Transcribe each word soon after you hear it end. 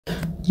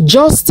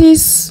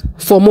Justice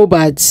for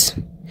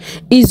Mohbad.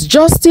 Is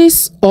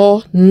justice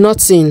or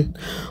nothing?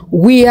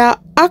 We are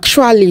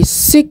actually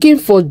seeking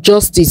for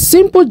justice,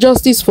 simple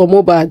justice for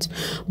Mohbad,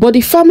 but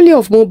the family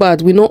of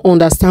Mohbad will not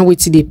understand what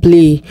they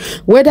play.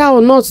 Whether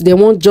or not they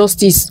want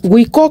justice,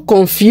 we call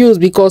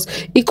confused, because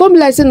it come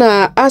like saying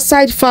a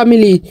outside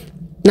family.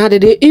 Now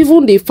that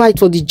they fight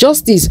for the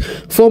justice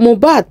for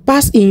Mohbad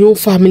pass in your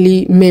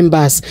family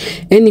members.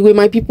 Anyway,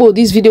 my people,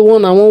 this video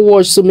one I won't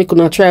watch, so make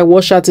una try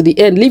watch out to the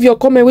end. Leave your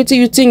comment, what do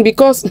you think?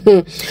 Because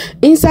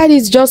inside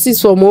is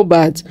justice for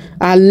Mohbad,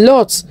 a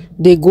lot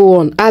they go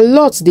on, a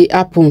lot they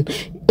happen.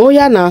 Oh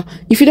yeah, now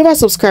if you never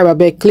subscribe, I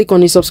beg click on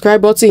the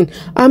subscribe button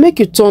and make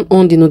you turn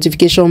on the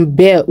notification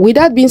bell. With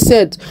that being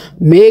said,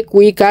 make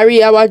we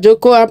carry our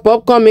joko and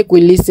popcorn, make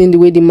we listen the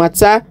way the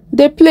matter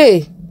they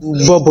play.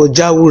 Bobo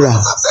Jawura,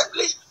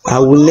 I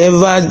will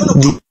never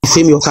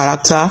defame your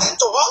character,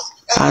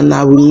 and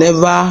I will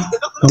never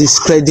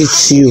discredit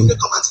you,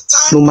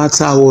 no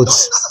matter what.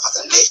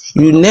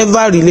 You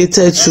never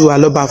related to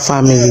Aloba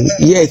family,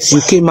 yet you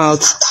came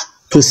out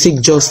to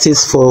seek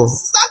justice for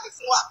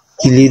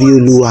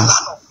Ilerioluwa.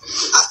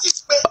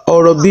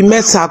 Ọ̀rọ̀ bí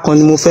mẹ́ta kan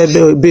ni mo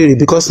fẹ́ béèrè,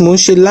 because mo ń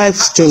ṣe live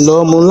stream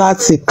lọ, mo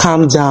láti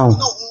calm down,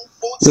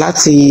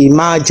 láti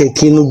má jẹ́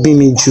kí inú bí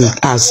mi jù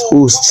as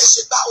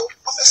host.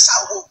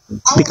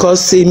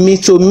 Because to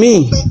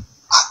me,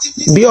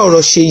 bí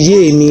ọ̀rọ̀ ṣe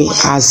yé mi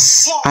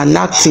as an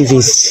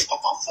activist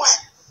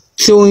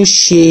tí ó ń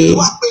ṣe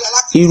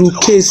irú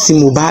kéèsì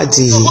Mohbad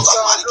yìí.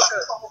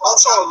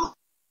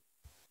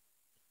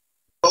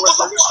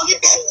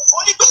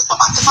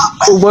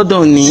 Ó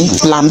gbọ́dọ̀ ní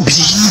plan B.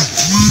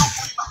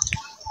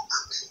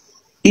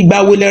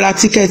 Ìgbà wo lẹ ra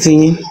tíkẹ́ẹ̀tì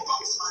yín?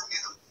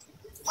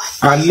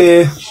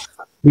 Alẹ́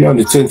bí on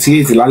the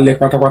 28th lálẹ́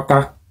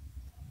pátápátá.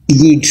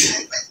 Good.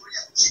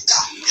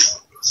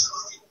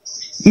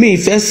 Mi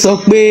fẹ́ sọ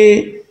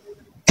pé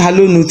ta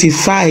ló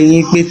notify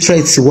yín pé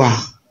threat wà.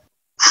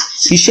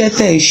 Iṣẹ́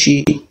tẹ́ ń ṣe,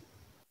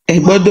 ẹ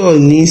gbọ́dọ̀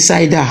ní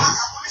insider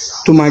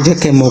tó máa jẹ́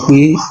kẹ́ mọ̀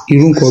pé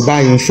irú nǹkan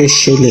báyìí fẹ́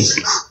ṣẹlẹ̀.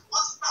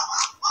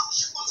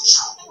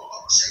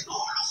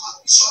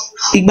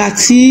 Ìgbà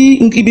tí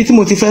ibi tí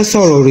mo ti fẹ́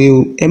sọ̀rọ̀ rẹ̀ o,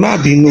 ẹ má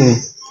bínú.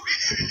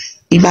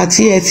 Ìgbà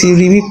tí ẹ ti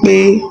rí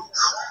wípé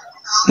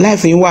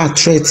life yín wà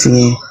threat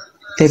yẹn,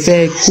 tẹ́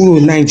fẹ́ kúrò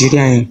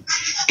Nàìjíríà yẹn,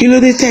 kí ló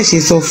dé tẹ́ ṣe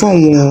sọ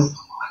fún wọn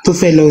tó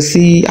fẹ́ lọ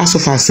sí House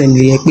of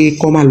Assembly yẹn pé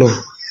kó má lọ?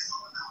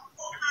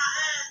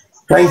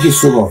 Thank you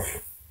so much.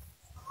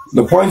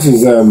 The point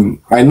is,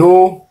 I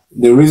know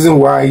the reason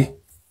why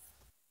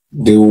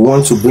they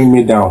want to bring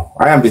me down.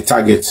 I am the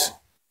target.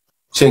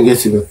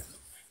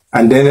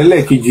 And then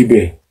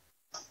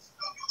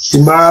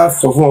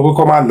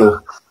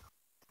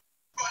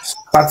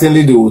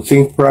certainly they will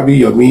think probably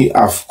Yomi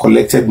have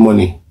collected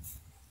money,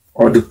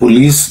 or the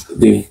police,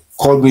 they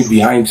called me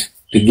behind,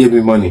 they gave me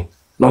money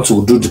not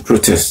to do the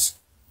protest.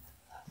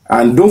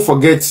 And don't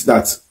forget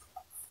that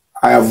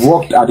I have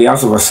worked at the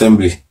House of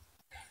Assembly,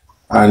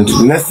 and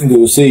the next thing they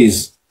will say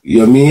is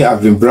Yomi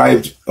have been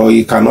bribed, or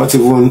he cannot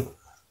even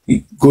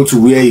go to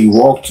where he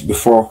worked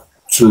before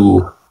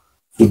to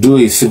do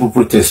a simple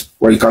protest,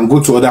 or he can go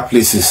to other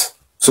places.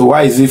 So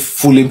why is he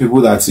fooling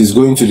people that he's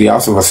going to the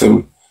House of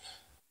Assembly?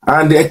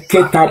 And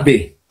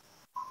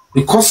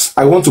because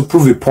I want to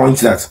prove a point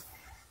that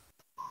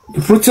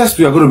the protest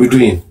we are going to be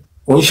doing,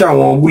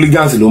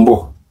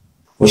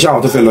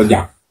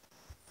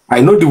 I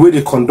know the way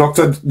they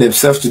conducted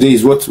themselves today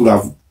is what would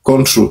have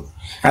gone through.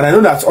 And I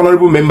know that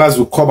honorable members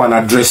will come and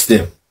address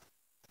them.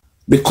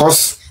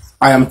 Because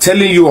I am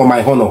telling you on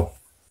my honor,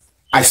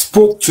 I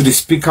spoke to the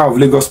Speaker of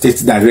Lagos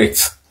State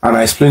direct, and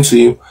I explained to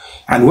him.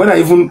 And when I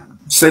even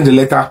sent the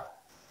letter,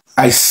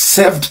 I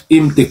served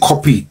him the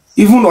copy,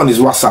 even on his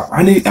WhatsApp,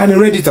 and he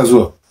read it as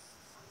well.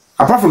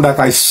 Apart from that,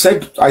 I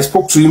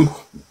spoke to him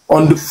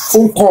on the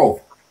phone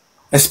call,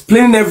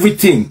 explaining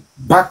everything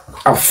back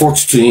and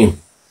forth to him.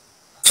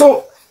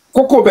 So,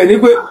 Koko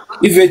Benigwe,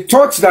 if they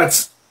thought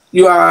that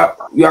you are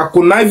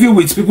conniving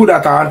with people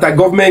that are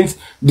anti-government,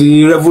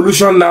 the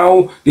revolution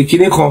now, the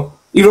Kineko,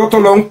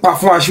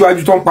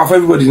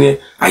 everybody,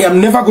 I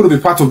am never going to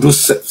be part of those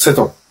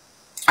setup.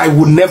 I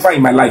would never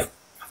in my life.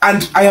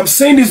 And I am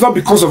saying this not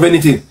because of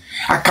anything.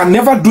 I can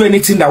never do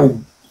anything that will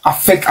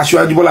affect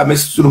Asiwaju Bola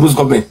Tinubu's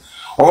government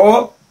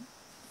or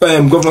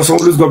Governor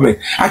Sanwo-Olu's government.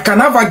 I can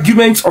have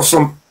arguments of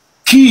some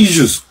key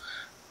issues.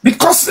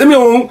 Because, me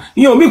rude,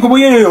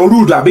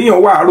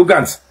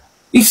 arrogant.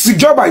 It's the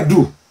job I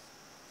do.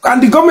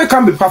 And the government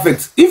can be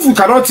perfect. If we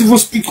cannot even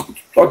speak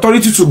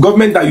authority to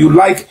government that you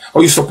like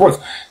or you support,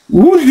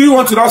 who do you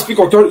want to now speak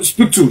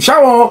to?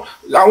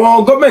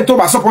 Our government talk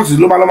about support is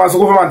government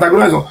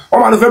antagonize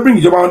or bring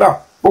the job down.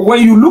 But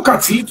when you look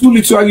at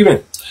little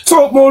argument,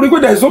 so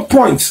there is no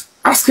point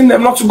asking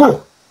them not to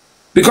go.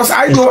 Because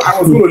I know I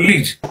was going to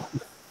lead.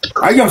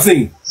 I am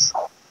saying.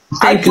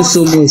 Thank you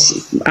so much.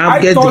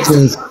 I get the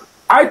point.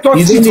 I thought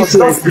you don't need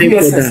to explain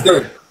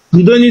further.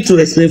 You don't need to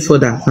explain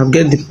further. I've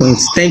get the point.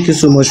 Thank you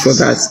so much for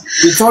that.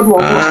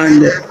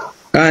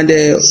 And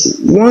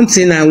one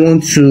thing I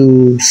want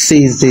to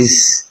say is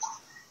this: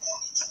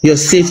 your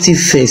safety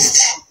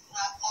first.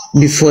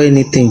 before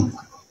anything.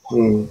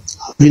 You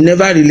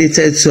never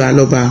related to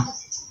Aloba.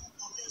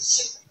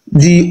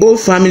 The whole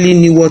family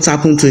knew what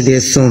happened to their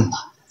son,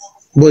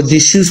 but they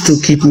choose to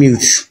keep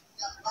mute.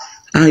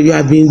 And you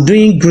have been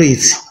doing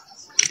great.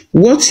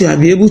 What you have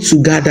been able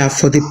to gather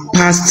for the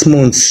past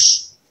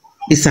months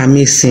is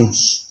amazing.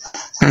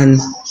 And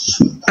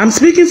I'm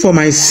speaking for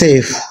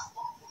myself,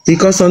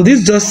 because on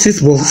this justice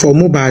for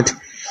Mohbad,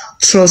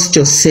 trust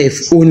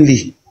yourself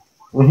only.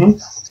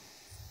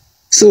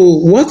 So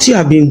what you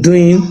have been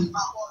doing,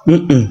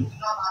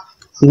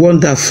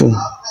 wonderful,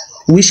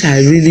 which I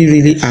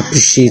really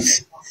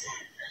appreciate.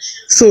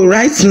 So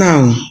right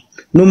now,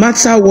 no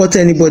matter what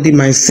anybody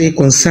might say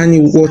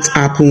concerning what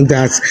happened,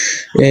 that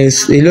a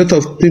lot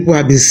of people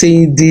have been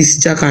saying this,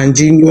 Jack and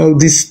Jim, all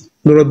this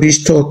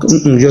rubbish talk,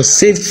 your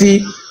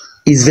safety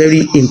is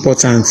very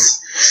important,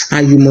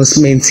 and you must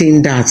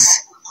maintain that.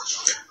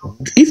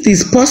 If it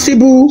is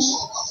possible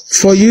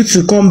for you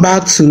to come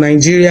back to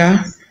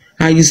Nigeria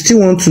and you still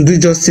want to do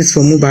justice for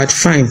Mohbad,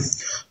 fine.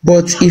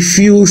 But if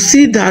you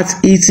see that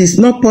it is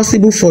not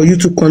possible for you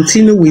to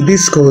continue with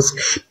this cause,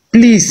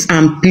 please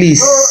and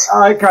please.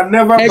 I can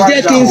never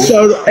back down.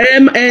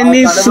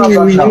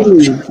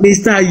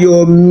 Mr.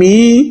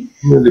 Yomi.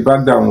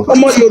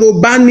 Ọmọ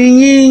Yorùbá ni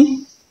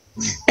yín.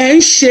 Ẹ ń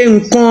ṣe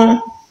nǹkan.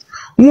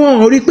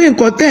 Wọ́n rí pé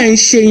nǹkan tẹ́ ń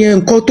ṣe yẹn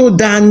nǹkan tó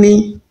dáa ni.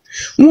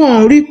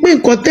 Wọ́n rí pé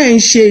nǹkan tẹ́ ń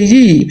ṣe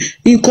yìí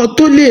nǹkan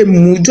tó lè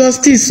mú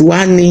justice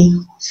wá ni.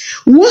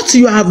 What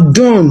you have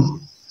done,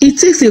 it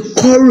takes a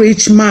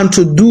courage man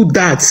to do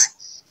that.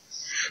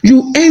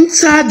 You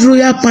entered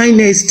Royal Pine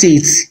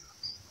Estate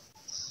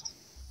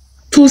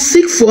to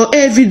seek for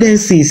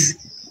evidences.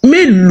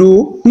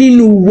 Mélòó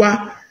nínú wa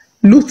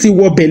ló ti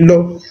wọbẹ̀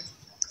lọ?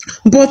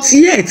 But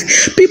yet,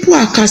 people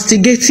are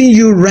castigating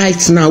you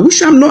right now,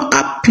 which I'm not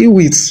happy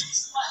with.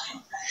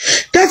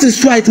 That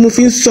is why mo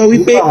fi sọ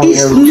wípé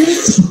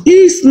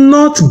it's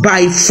not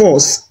by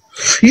force.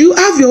 You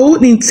have your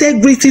own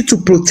integrity to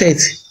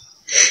protect.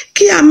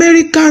 Kí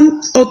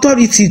American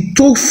authority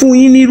tó fún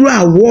yín nírú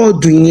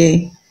award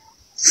yẹn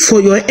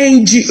for your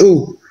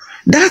NGO,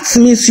 that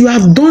means you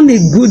have done a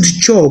good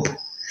job.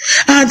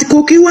 And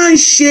kò kí wá ń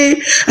ṣe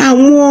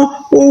àwọn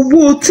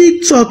owó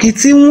TikTok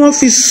tí wọ́n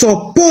fi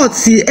support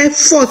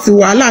effort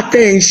wàhálà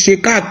tẹ́ ń ṣe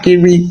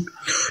káàkiri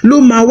ló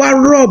máa wá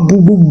rọ̀bù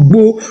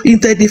gbogbo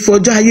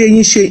ìtẹ̀dífọ́jọ́ ayé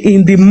yín ṣe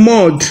in the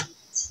mud.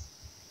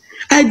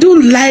 I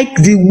don't like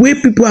the way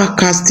people are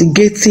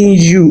castigating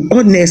you,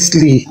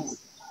 honestly.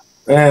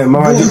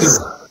 Mama,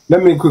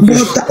 let me quickly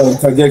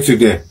interject you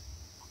there.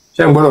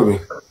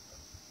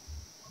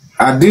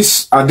 At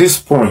this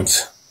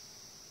point,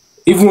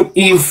 even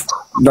if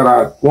there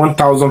are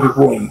 1,000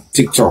 people on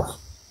TikTok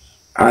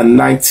and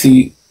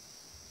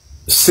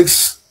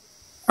 96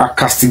 are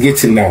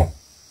castigating now,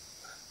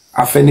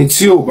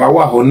 Afenitio,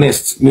 Bawa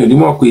honest,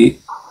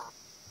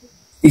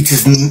 it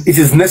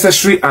is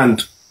necessary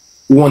and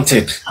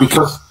wanted,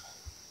 because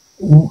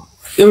the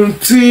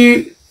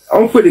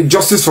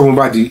justice for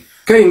Mohbad,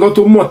 can go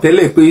to more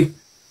telepe,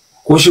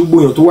 to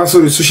watch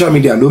on social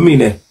media,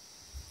 it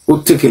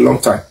will take a long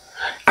time.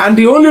 And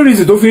the only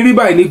reason to feel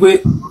by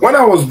when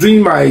I was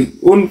doing my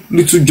own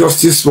little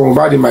justice for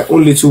Mohbad in my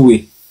own little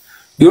way,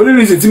 the only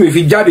reason to me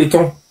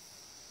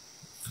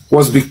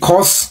was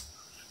because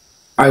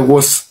I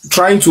was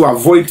trying to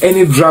avoid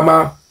any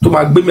drama to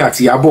my baby at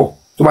Yabo.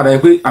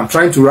 I'm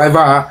trying to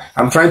rival her,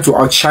 I'm trying to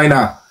outshine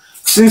her.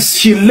 Since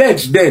she led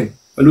then,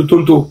 and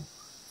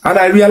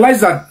I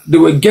realized that they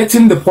were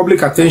getting the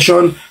public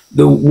attention,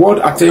 the world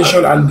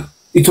attention, and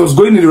it was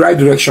going in the right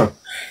direction.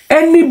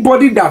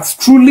 Anybody that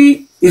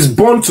truly is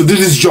born to do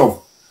this job,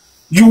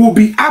 you will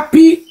be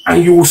happy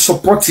and you will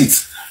support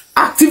it.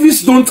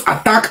 Activists don't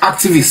attack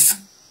activists.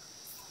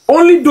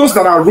 Only those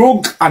that are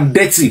rogue and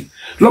dirty.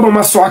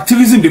 Lobama saw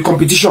activism in the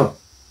competition.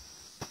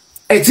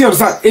 I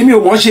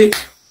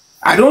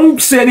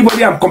don't say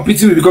anybody I'm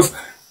competing with, because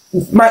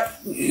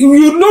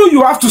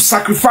you have to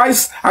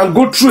sacrifice and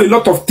go through a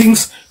lot of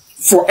things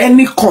for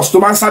any cost. So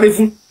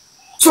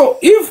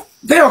if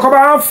they are coming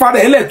around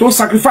father, don't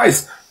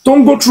sacrifice,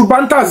 don't go through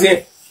banters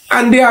here,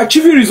 and they are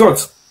achieving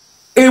results.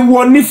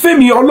 Èwo ni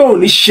Fẹ́mi Ọlọ́run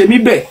ní ṣe mí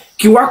bẹ́ẹ̀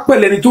kí wá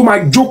pẹ̀lẹ́ ni tó máa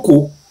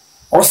jókòó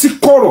or sí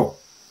kọ̀rọ̀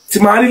tí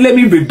máa ní let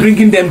me be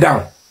bringing them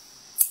down.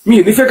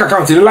 Mi ní fake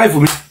account in life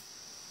mi.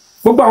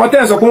 Gbogbo àwọn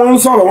tẹ́lẹ̀ sọ pé wọ́n ń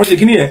sọ̀rọ̀ wọ́n ṣe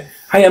kíní yẹn.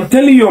 I am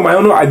telling you on my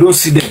own, I don't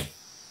see them.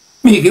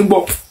 Mi kì í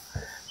gbọ́.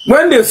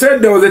 When they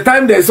said there was a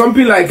time there is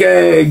something like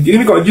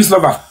Ginikan Gist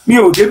Lover, mi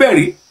ò débẹ̀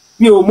rí,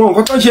 mi ò mọ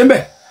nǹkan tó ń ṣe ń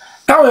bẹ̀.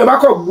 Táwọn yẹn bá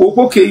kọ̀ gbọ́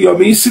okay,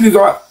 Yomi, see this,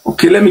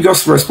 okay, let me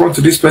just respond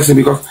to this person,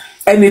 because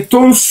ẹni tó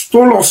ń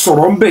lọ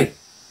sọ̀rọ̀ ń bẹ̀.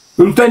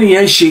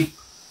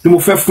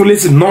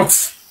 Not,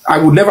 I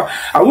would never,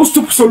 I will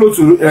stoop solo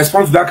to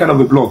respond to that kind of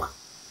a blog.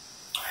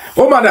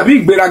 Oh man, a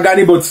big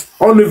beragani, but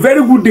on a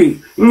very good day,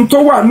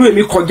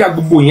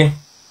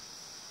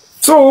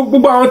 so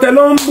Buba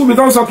Hotelon, we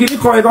don't so keep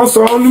it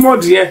also only more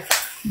dear.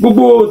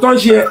 Bubo don't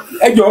share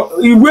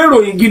you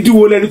will give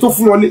you a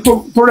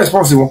little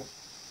responsible.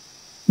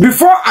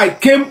 Before I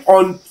came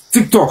on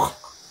TikTok,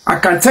 I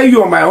can tell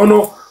you on my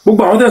honor,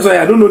 gbogbo àwọn tẹ̀sán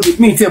I don't know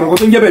me tí ẹ̀ mọ̀ kó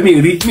tó ń jẹ́ bẹ́ẹ̀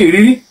mi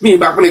rí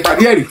ìgbà pé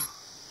ìpàdé ẹ̀rì.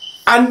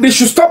 And they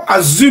should stop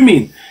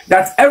assuming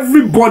that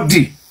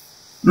everybody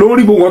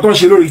lórí gbogbo ọ̀tọ̀ ń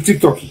ṣe lórí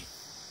TikTok.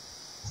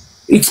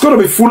 It's gonna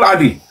be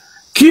foolhardy.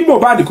 Kí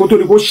Mohbad kó tó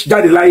di kó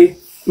jáde láyé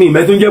mi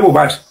ìmẹ́ tó ń jẹ́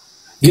Mohbad.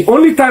 The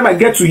only time I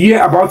get to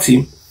hear about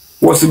him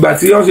was ìgbà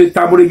tí wọ́n ṣe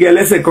taborege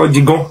ẹlẹ́sẹ̀ kan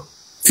Jigan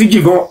tí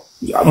Jigan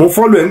mo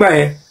follow ẹ̀ ńgbà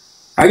yẹn.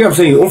 I get what I'm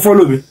saying, ó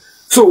follow me.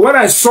 So when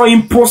I saw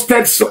him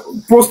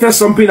posted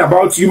something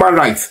about human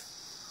rights,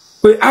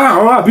 pé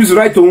àwọn abuse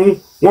right òun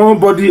wọ́n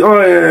body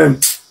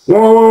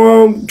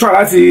wọ́n try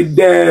láti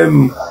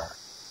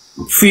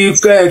fi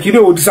kí ni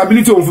o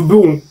disability òun fi bí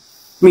òun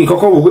mi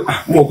kọ́kọ́ wò pé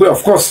mo pé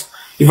of course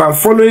if I'm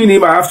following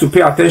him I have to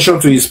pay attention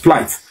to his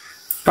plight.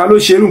 Ta ló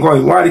ṣe irú nǹkan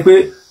yìí wọ́n á rí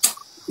pé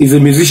he's a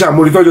musician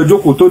mo rí tọ́jọ́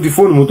jókòó tó di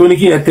fóònù mo tó ní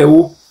kí yẹn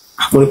tẹ̀wó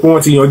mo rí pé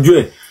wọ́n ti yanjú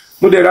ẹ̀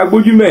mo dẹ̀ ra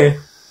gbójú mẹ́ẹ̀.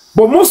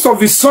 But most of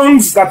the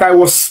songs that I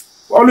was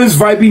always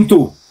vibing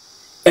to,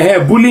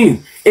 bullying,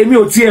 èmi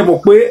ò tiẹ̀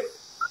mọ̀ pé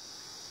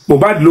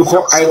Mohbad ló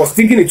kọ. I was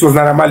thinking it was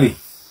Naira Marley.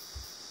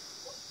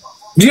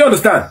 Do you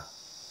understand?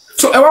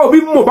 So ẹ wá wo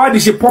bí Mohbad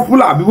ṣe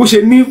popular bí bó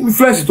ṣe ní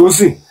influence tó ń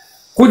sìn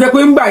kó jẹ́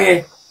pé ńgbà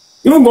yẹn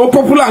even go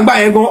popular ńgbà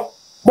yẹn gan,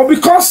 but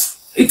because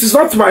it is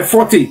not my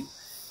forte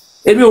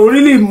èmi ò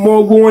really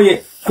mọ gbogbo wọn yẹn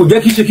kò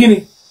jẹ́ kí n ṣe kí ni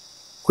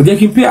kò jẹ́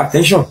kí n pay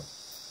attention.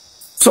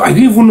 So I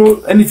didn't even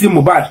know anything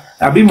Mohbad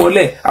àbí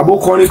mọ́lẹ̀ àbó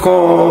kọrin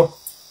kan,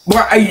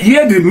 but I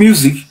hear the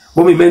music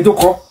but mi mẹ́ni tó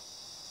kọ.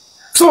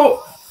 So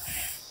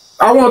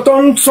àwọn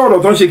tó ń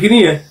sọ̀rọ̀ tó ń ṣe kí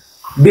ni yẹn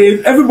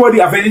everybody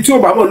àfẹni tí ò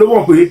bá mọ̀ ló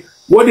mọ̀ pé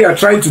what they are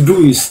trying to do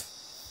is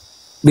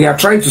they are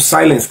trying to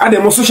silence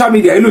àdèmọ social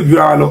media yìí ló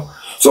jura wa lọ.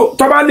 So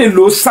tó bá lè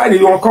lo side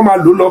wọn kọ́ máa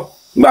lò lọ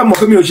nígbà mọ̀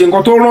pé mi ò ṣe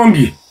nǹkan tó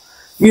rọ́ǹgì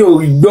mi ò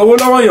gbowó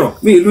lọ́wọ́ yàn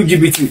mi ìlú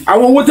jìbìtì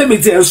àwọn owó tèmi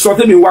tí ẹ̀ ń sọ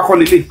tèmi wá kọ́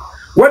lélẹ̀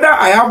whether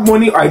I have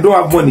money or I don't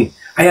have money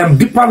I am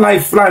deeper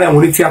life láàrin àwọn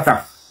oní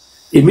tíátà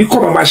èmi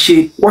kọ́ máa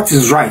ṣe what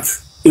is right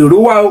èrò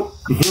wa o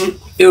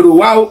èrò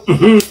wa o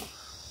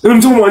ohun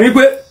tí mo mọ̀ ní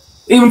pé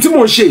ohun tí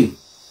mo ń ṣe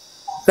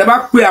tẹ́ bá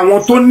pe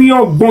àwọn tó ní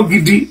ọgbọ́n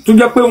gidi tó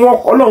jẹ́ pé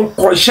wọ́n Ọlọ́run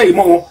kọ iṣẹ́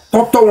ìmọ̀ wọn tó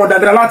tọ́ wọn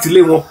dáadáa láti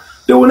ilé wọn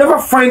they will never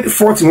find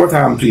fault in what I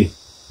am doing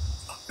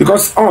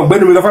because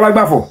ọ̀gbẹ́ni mi lọ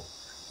falágbàfọ̀.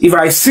 If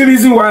I see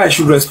reason why I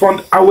should respond,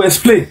 I will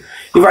explain.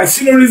 If I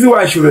see no reason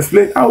why I should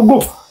explain, I will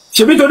go.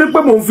 Ṣebí torí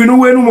pé mo ń finú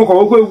wénú mo kàn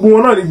wọ́n pé gbogbo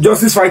wọn náà ni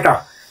justice fighter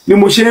ni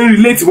mo ṣe ń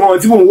relate wọn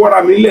tí mo ń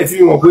wọ́ra mi nílẹ̀ tí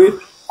mi mọ̀ pé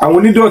àwọn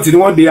onídọ̀tí ni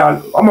wọ́n de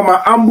ọmọ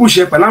máa ambush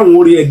ẹ pẹ̀lú àwọn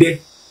orí ẹ̀dẹ́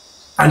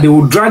and they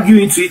will drag you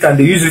into it and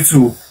they use it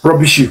to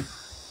rubbish you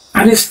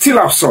and it's still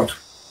absurd.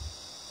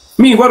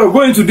 Me gbọ́dọ̀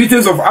go into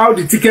details of how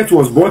the ticket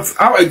was bought,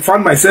 how I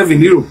found myself in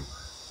Europe,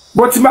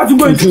 but ma tún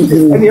go into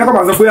ẹni yẹn kọ́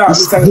máa sọ pé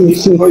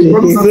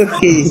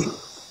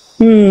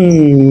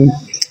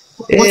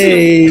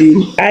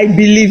I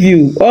believe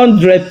you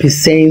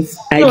 100%.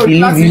 I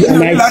believe you,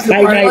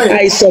 and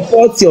I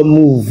support your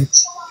move.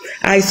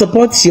 I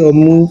support your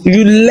move.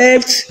 You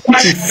left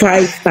to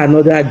fight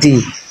another day,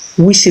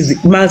 which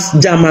is Mas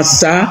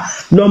Jamasa,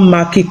 no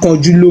Maki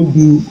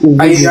Konjulogu.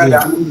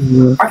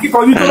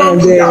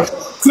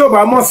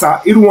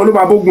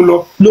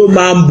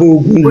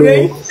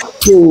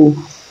 So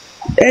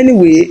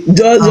anyway,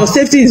 your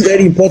safety is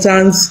very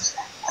important.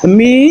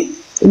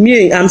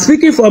 Me, I'm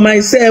speaking for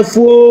myself.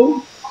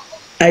 Oh,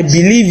 I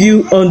believe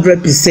you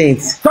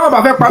 100%. Talk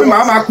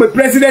about the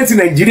president in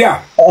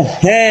Nigeria.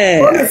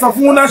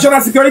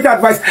 National security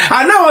advice.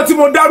 And now what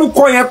you daru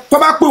ko yen to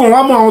ba pe won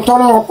amo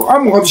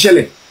ko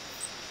ṣẹlẹ̀.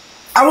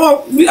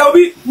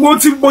 Àwọn mo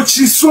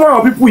ti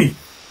sún people yìí.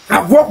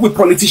 I've worked with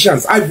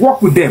politicians. I've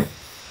worked with them.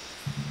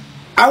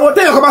 Àwọn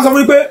te ko ba sọ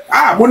fún mi pé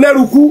mo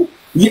leru ku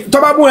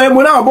to ba bu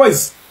mo na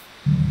boys.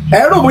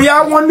 Ẹ̀rọ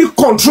bóyá wọ́n ní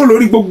control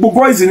lórí gbogbo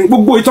boys ní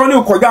gbogbo ìtọ́ ní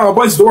òkọjá àwọn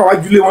boys tó wà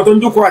wájú lé wọn tó ń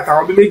jókòó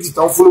àtàwọn bí méjì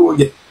tán fún lówó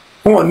jẹ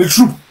wọn ní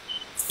troop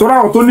tó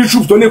ráwọn tó ní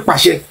troop tó lè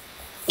pàṣẹ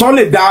tó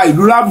lè da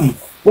ìlú láàbù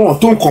wọn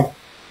tó nǹkan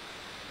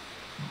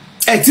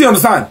ẹ tí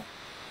understand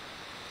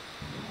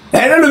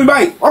ẹ̀rẹ́ lómi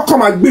báyìí ọkọ̀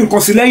máa gbé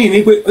nǹkan sí lẹ́yìn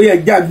ní pé ó yẹ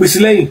já gbé sí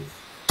lẹ́yìn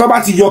tó bá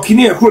ti yọ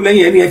kíní ẹ̀ kúrò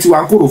lẹ́yìn ẹni ẹ ti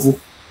wà ń kòròfo.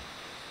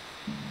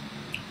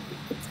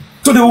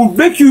 So they will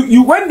make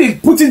you when they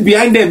put it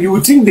behind them you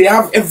will think they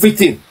have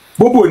everything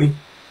bóbò ni.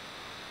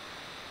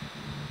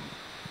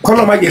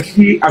 Kọ́lọ́ máa jẹ́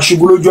kí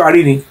aṣubú lójú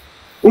àárín ni.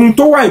 Ohun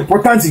tó wà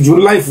important jù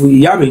life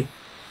ìyá mi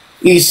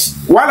is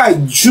while I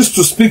choose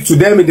to speak to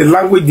them in the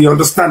language they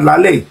understand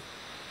lálẹ́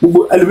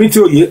gbogbo ẹlòmíì tí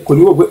òye kò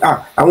ní wò pé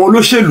àwọn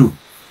olóṣèlú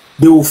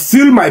they will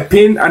feel my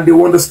pain and they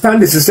will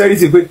understand the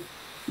sincerity pé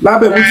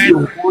lábẹ́ mi ti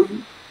òun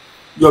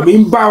Yomi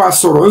ń bá wa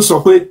sọ̀rọ̀ ń sọ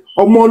pé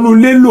ọmọ inú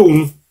ilé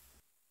lòun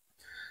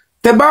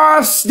tẹ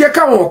bá jẹ́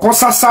káwọn kan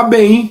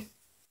sásábẹ́ yín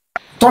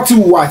tó ti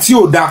wà tí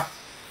ò dáa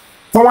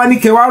wọ́n wá ní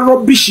kẹ wá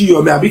rọ́bìṣì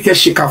Yomi àbí kẹ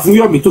ṣèkà fún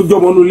Yomi tó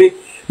jọmọ nulẹ̀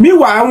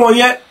míwà àwọn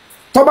yẹn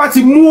tó bá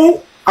ti mú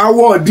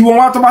àwọ̀ ọ̀dí wọn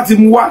wá tó bá ti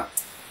mú wá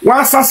wọ́n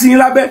á sá sí yín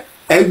lábẹ́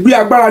ẹgbẹ́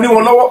agbára ní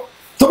wọn lọ́wọ́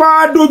tó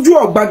bá dójú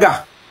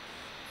ọ̀gbaga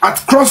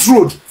at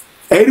crossroad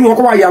ẹ̀rí wọn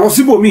kọ́ máa yà lọ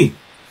síbòmíì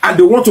and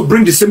they want to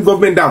bring the same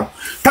government down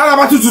tára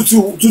bá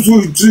tutu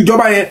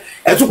ìjọba yẹn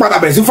ẹ̀ tún padà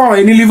bẹ̀rẹ̀ sí fún àwọn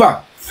yẹn ní liver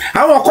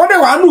àwọn kan dẹ̀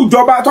wà nù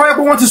ìjọba tó yẹ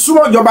pé wọ́n ti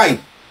súnmọ́ ìjọba yìí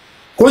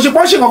kò ṣe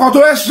pọ́n ṣe kankan tó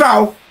extra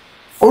o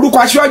orúkọ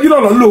aṣíwájú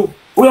náà lọ ń lò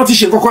ó yàn ti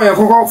ṣe kankan yẹn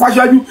kankan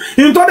fáṣíwájú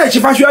ìyẹn tó dẹ̀ ṣe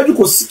fáṣíwájú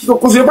kò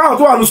sí báwọn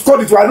tó wà ní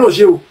squad tiwa náà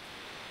ṣe o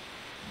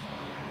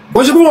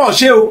bó ṣe pé wọn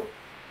ṣe o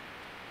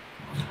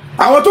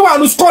àwọn tó wà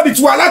ní squad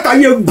tiwa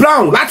látàyè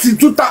Brown láti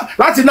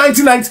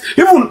 1990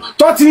 even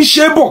tó ti ń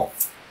ṣe bọ̀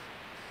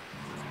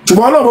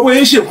ṣùgbọ́n náà bó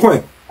yẹn ń ṣe nǹkan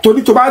ẹ̀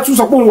torí tó bá tún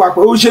sọ pé òun wà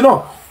pé ó ṣe náà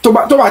tó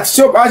bá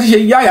ṣe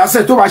yáyà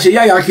sẹ̀ tó bá ṣe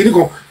yáyà kiri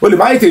kan o lè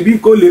má ètè bí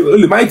o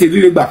lè má ètè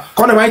líle gbà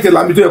kọ́nà má ètè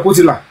làmì tó yẹ kó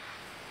ti là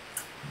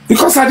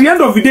because at the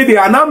end of the day they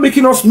are now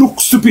making us look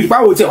stupid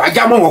báwo tẹ wá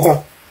já mọ́ wọn kan.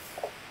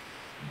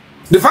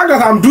 The fact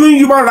that I'm doing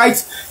human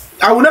rights,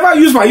 I will never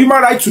use my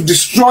human right to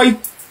destroy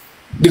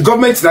the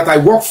government that I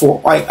work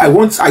for,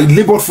 I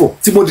labored for.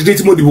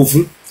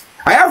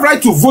 I have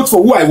right to vote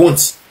for who I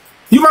want.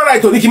 Human right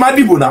to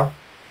Nikimadibo now.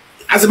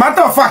 As a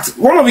matter of fact,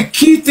 one of the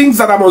key things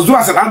that I must do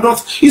as an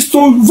adult is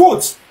to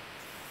vote.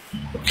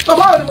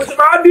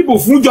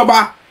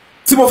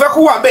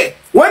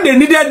 When they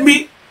needed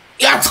me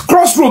at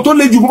crossroad,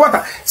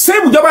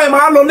 same job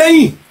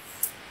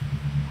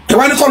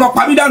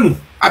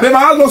àbẹ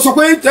máa lọ sọ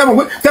pé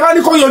tẹ́lá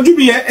ní kọ́ yọjú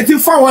mi yẹn ẹ ti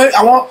fún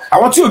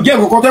àwọn tí ò jẹ́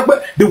nǹkan tẹ́ pé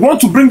they want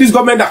to bring this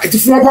government down ẹ ti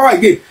fún wọn power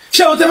again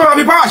ṣé o tẹ́ máa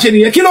fi power ṣe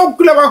nìyẹn kí ló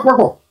máa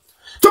pọ̀pọ̀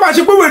tó bá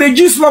ṣe pé wèrè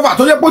gist lover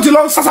tó jẹ́ pé ó ti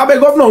lọ sásàbẹ̀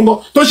gọ́vnà ńgọ́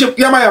tó ṣe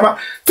yamayama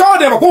tọ́wọ́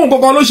dẹ̀ mọ̀ pé òun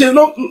gangan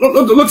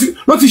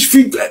ló ti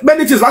fi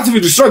benefits láti fi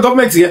destroy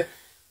government yẹn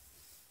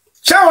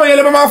ṣé àwọn yẹn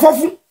lè máa fọ́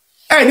fún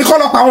ẹ ní kọ́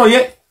lọ pa àwọn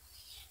yẹn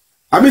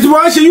àbí tí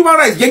wọ́n ṣe human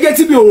rights gẹ́gẹ́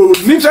tí mi ò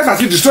ní interest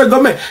àti destroy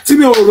government tí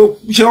mi ò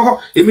ṣe kọ́kọ́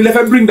èmi lè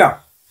fẹ́ bring down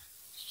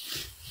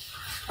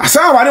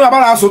àṣà wà ní bàbá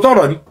la sọ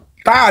tọrọ ni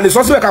tá a lè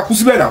sọ síbẹ̀ ká kú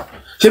síbẹ̀ náà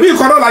ṣebí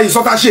ìkan náà láyé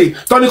sọ́ta ṣe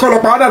tọ́ni kọ́ lọ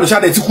pa ọ́dà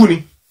lọ́sàdẹ̀ tí kú ni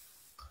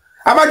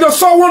àbájọ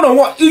sọ wọ́n náà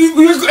wọ́n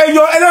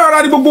èèyàn ẹlẹ́rọ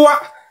ara ní gbogbo wa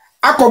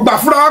akọ̀gbà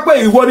fúnra wa pé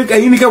ìwọ ni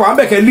ẹ̀yin ni kẹ́ wà ń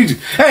bẹ̀ kẹ́ lead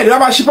ẹ̀ ní wọ́n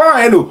máa ṣe pàwọn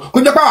ẹ̀ lò kó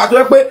jẹ́ pàwọn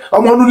àtọ́ pé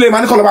ọmọ onúlé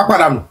máa ní kọ́ lọ bá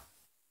padà nù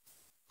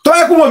tọ́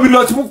ẹ pé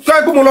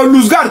mo lọ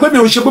lose guard pé mi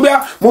ò ṣe pé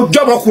mo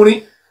jọ́ ọmọkùnrin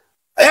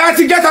ẹ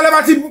ti gẹ́ta lẹ́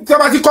bá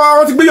ti kọ́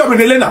wọ́n ti gbé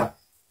yọ̀mìnrin lé náà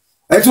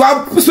ẹ ti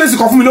wá space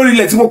kan fún mi lórí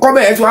ilẹ̀ tí mo kọ́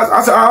bẹ́ẹ̀ ẹ ti wá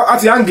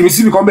àti hang mi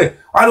síbi kan bẹ́ẹ̀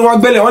wọ́n ní wọ́n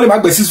gbẹ́lẹ̀ wọ́n lè má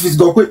gbẹ̀ 6 feet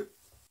gan pé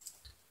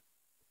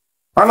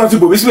wọ́n náà ti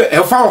bò mí síbẹ̀ ẹ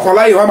fáwọn kan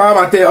láyè wọ́n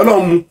máa tẹ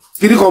ọlọ́run mu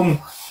kiri kan mu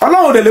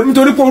ọlọ́run dẹ̀ lè mú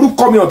torí pé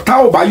orúkọ mi ọ̀tá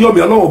ò bá yọ̀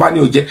mí ọlọ́run bá ní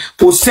ò jẹ́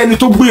kò sẹ́ni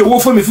tó gbé owó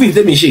fún mi fún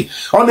ìtẹ́mi ṣe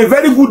on a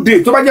very good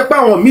day tó bá jẹ́ pé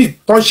àwọn míì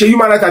tó ń ṣe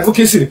human rights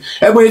advocacy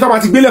ẹgbẹ́ yẹn tó máa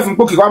ti gbélé fún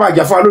pókè kó máa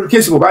jà fún wa lórí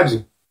kéèsì Mohbad.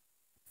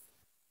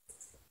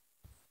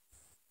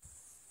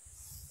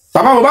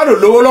 bàbá Mohbad ò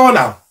lówó lọ́wọ́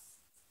náà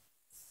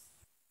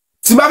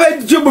tí bá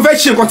fẹ́ jẹ́ mo fẹ́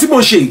ṣe nǹkan tí mo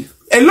ṣe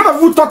a lot of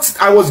people thought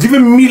I was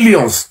giving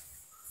millions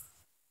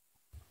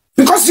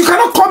because you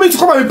cannot come in to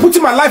come and be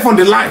putting my life on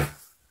the line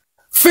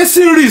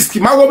facing risk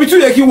máa wọ bí tí ó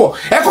yẹ kí wọ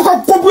ẹ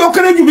kọ́kọ́ kó bí ó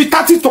kéré ju bí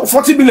 30 to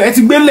 40 million ẹ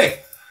ti gbé lẹ̀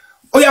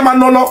ó yẹ máa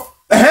ná lọ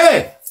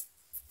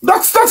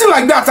that's nothing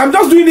like that I'm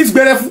just doing this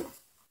gbẹrẹ fún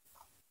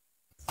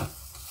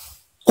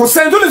kò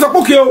sẹ́ni tó lè sọ pé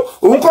kí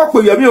òun kọ́ pé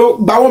yẹ̀mí o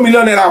gba 1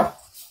 million naira o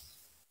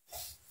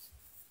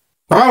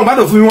bàbá Mohbad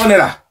ò fún mi 1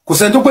 naira kò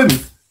sẹ́ni tó pè mí.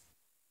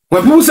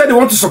 When people say they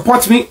want to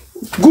support me,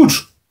 good.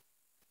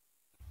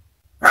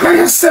 And I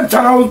accept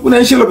and I was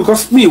potential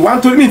because me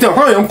want to me when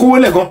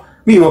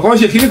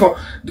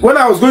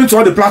I was going to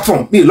all the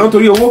platform,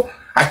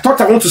 I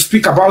thought I want to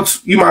speak about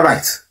human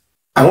rights.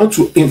 I want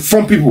to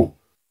inform people.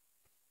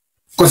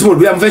 Because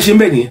I'm very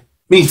many.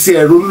 Me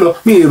say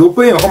me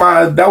European come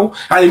and down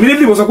and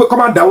immediately was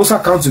come and down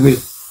account to me.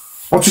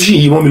 Want to see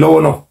you want me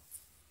lower now.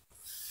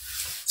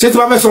 Say to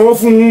have someone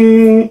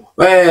from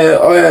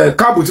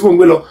cable tí mo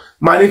gbé lọ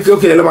money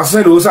okay let me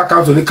send those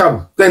account to the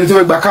cab then to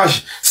make back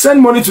cash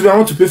send money to me I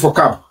want to pay for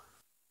cab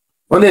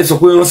one day so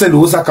we send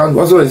those account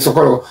also so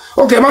call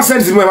okay ma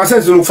send to me ma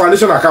send to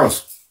foundation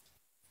account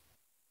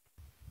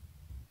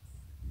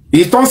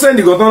e ton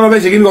send go ton be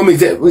ṣe go me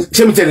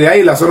ṣe mi tele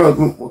ayi la so na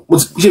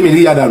ṣe mi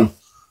ri ya dànù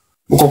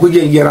mo ko pe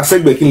je yẹra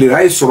segbe kin lè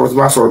ráyè sọ̀rọ̀ tí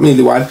ma sọ̀rọ̀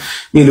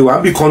mi lè wá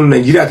bí kan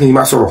Nigeria kin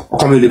ma sọ̀rọ̀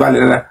ọkọ mi lè ba le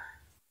rara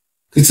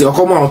ti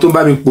ọkọ mo àwọn tó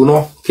bá mi pò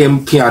náà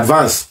kin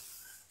advance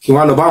kin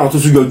wá lọ bá àwọn tó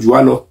tún jọ jù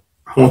wá lọ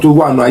àwọn tó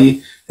wà nù ayé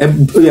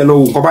ẹ lọ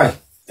wo nǹkan báyìí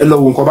ẹ lọ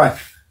wo nǹkan báyìí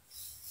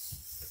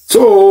so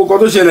nǹkan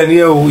tó ṣẹlẹ̀ ní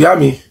ẹ o ìyá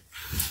mi.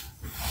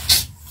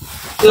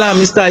 la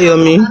Mr.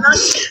 Yomi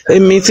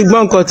èmi ti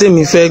gbọ́ nǹkan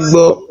tèmi fẹ́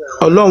gbọ́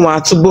ọlọ́run á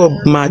túbọ̀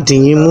máa dì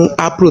yín mú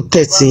á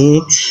protect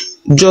yín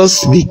just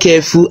be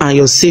careful and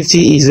your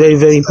safety is very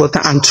very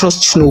important and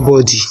trust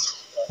nobody.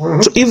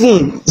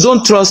 Even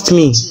don't trust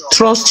me,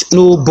 trust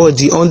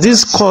nobody on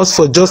this cause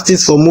for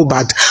justice for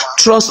Mohbad.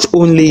 Trust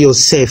only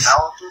yourself.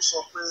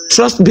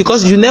 Trust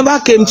because you never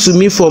came to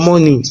me for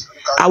money.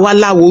 Àwa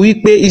la wò wí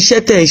pé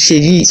iṣẹ́ tẹ́ ń ṣe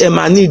yìí ẹ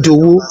máa ní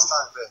ìdówó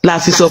la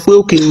fi sọ pé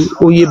okay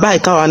oye báyìí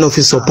káwa náà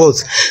fi support.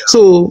 So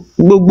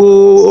gbogbo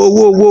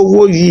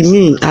owó yìí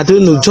mi I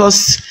don't know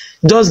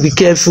just be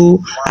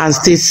careful and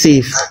stay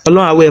safe.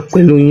 Ọlọ́run á wà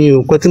pẹ̀lú yín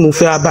o. Nǹkan tí mo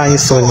fẹ́ bá yín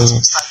sọ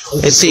nìyẹn.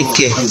 Ẹ take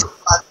care.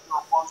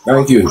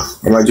 Thank you.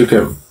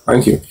 Amajukem.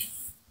 Thank you.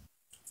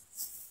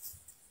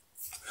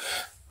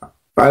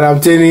 Madam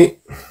Teni.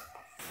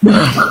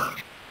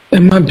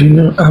 Emma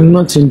Bino, I'm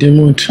not in the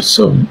mood.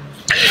 So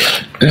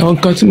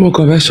nǹkan tí mo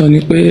kàn fẹ́ sọ ni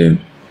pé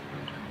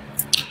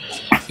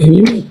èmi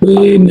mọ̀ pé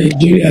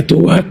Nàìjíríà tó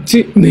wá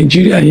tí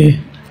Nàìjíríà yẹn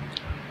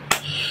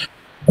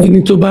ẹni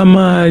tó bá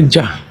máa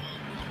jà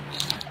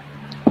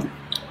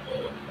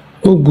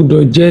ó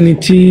gbọ́dọ̀ jẹ́ ẹni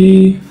tí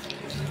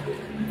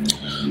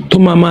tó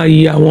máa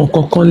yí àwọn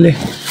kankan lẹ̀,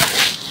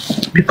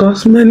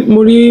 because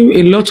mo rí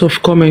a lot of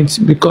comments,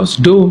 because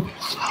though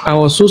I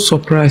was so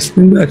surprised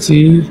nígbà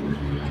tí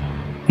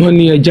wọ́n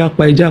ní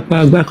ẹjápa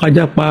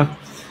agbákajápa,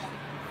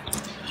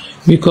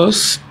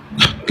 because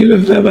kí ló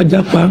fẹ́ bá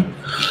jápa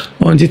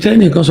ọ̀ǹtí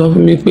tẹ́nìkan sọ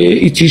fún mi pé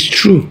it is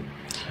true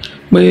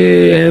pé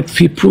ẹ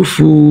fi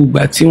proof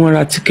gbà tí wọ́n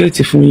ra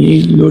tíkẹ́ẹ̀tì fún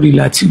yín lórí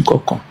láti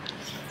kankan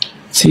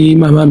tí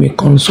màmá mi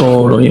kan sọ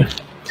ọ̀rọ̀ yẹn,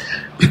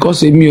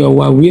 because èmi ò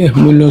wà wí ẹ̀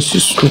mo lọ sí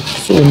school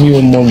so mi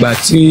ò mọ̀ gbà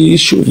tí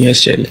issue yẹn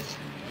ṣẹlẹ̀.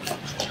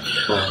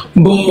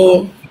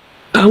 But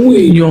àwọn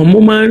èèyàn, mo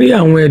máa ń rí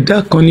àwọn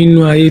ẹ̀dá kan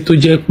nínú ayé tó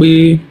jẹ́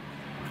pé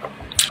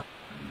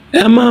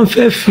ẹ máa ń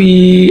fẹ́ fi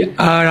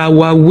ara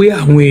wa wé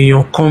àwọn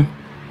èèyàn kan,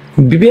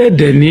 bí bẹ́ẹ̀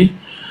dẹ̀ ni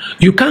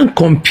you can't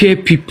compare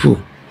people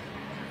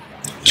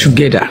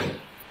together.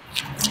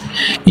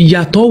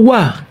 Ìyàtọ̀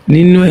wà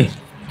nínú ẹ̀.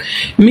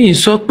 Mi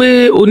sọ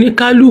pé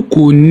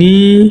oníkálùkù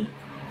ní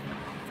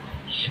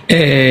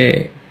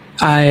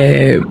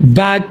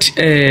bad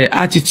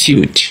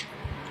attitude.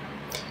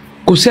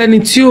 Kò sẹ́ni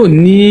tí ò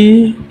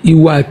ní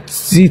ìwà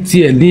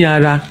tí ẹ̀ ní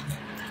ara.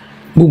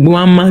 Gbogbo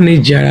wa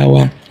manage ara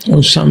wa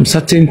on some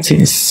certain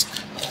things.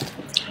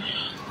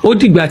 Ó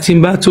dìgbà tí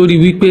n bá torí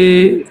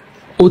wípé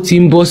ó ti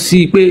ń bọ́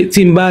sí pé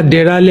tí n bá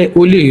dẹrálẹ̀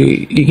ó lè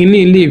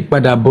ìkíní lè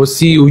padà bọ́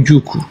sí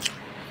ojúkù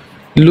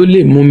ló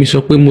lè mú mi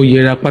sọ pé mo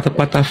yẹra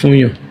pátápátá fún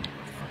yàn.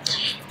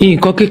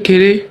 Nǹkan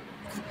kékeré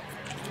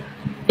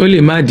ó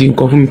lè má di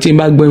nǹkan fún mi tí n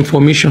bá gbọ́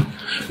information.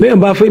 Bẹ́ẹ̀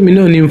bá fẹ́ mi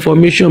náà ní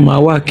information máa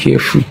wà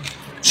careful.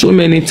 So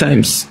many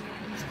times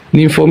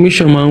ní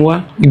information máa ń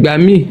wá. Ìgbà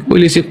míì ó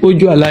lè ṣe pé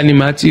ojú àlá ni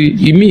màá ti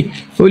rí. Ìmíì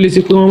ó lè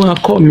ṣe pé wọ́n máa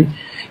kọ́ mi.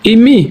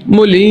 Ìmíì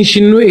mo lè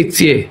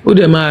insinuate ẹ̀ ó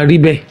dẹ̀ máa rí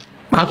bẹ́ẹ̀.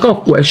 Màá kàn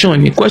question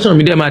ni, question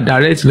mi dẹ̀ máa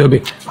direct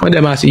lọ́bẹ̀, wọ́n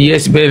dẹ̀ máa ṣe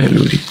yes bẹ́ẹ̀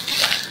lórí.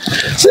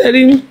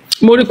 Sẹ́rí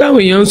mo rí pé àwọn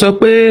èèyàn ń sọ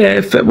pé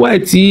ẹ fẹ́ wáì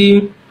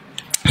tí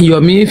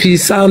Yomi fi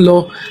sá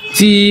lọ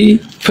tí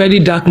Very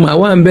Dark Man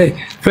wà ń bẹ̀,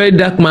 Very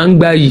Dark Man ń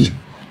gba yìí.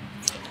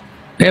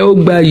 Ó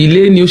gba yìí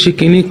lé ní ó ṣe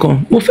kinní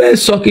kan. Mo fẹ́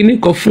sọ kinní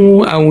kan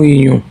fún àwọn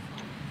èèyàn.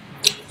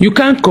 You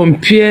can't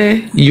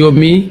compare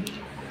Yomi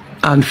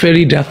and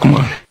Very Dark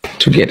Man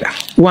together.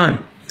 One,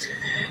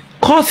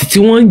 cause tí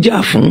wọ́n ń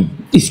jà fún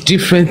is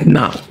different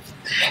now.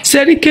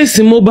 Sẹ́rí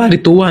kéèsì Mohbad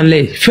tó wà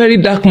nílẹ̀, Very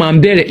Dark Man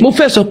bẹ̀rẹ̀. Mo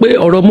fẹ́ sọ pé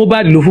ọ̀rọ̀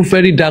Mohbad ló fún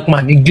Very Dark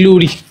Man ní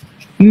glory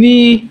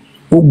ní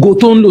ògo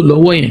tó ń lò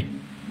lọ́wọ́ yẹn,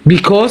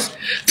 because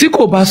tí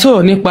kò bá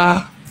sọ̀rọ̀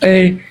nípa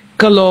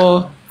kán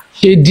lọ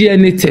ṣe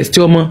DNA test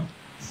ọmọ,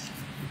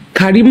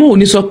 Karimo ò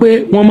ní sọ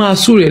pé wọ́n máa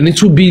sùn rẹ̀ ní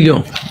 2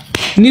 billion,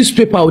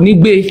 newspaper ò ní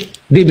gbé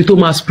débi tó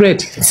máa spread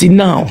sí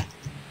now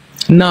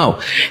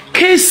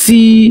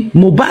kéèsì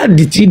Mohbad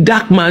tí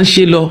Dark Man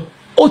ṣe lọ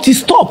ó ti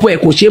stop ẹ̀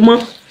kò ṣe mọ́.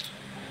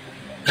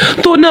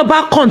 Tó náà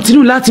bá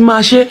continue láti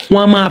máa ṣe,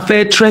 wọ́n á máa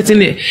fẹ́ threaten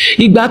ẹ̀.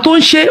 Ìgbà tó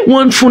ń ṣe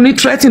wọ́n fún ní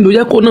threaten ló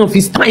yẹ kó náà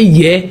fi stand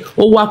yẹ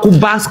ó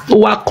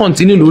wá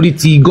continue lórí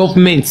ti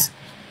government.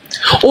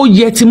 Ó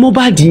yẹ ti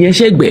Mohbad yẹn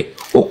ṣẹ̀gbẹ́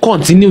ó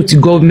continue ti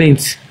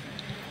government.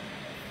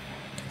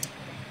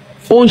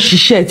 Ó ń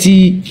ṣiṣẹ́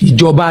ti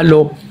ìjọba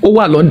lọ, ó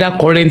wà lọ́ndà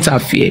current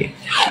affair.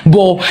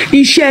 But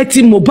iṣẹ́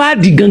ti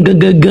Mohbad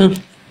gangan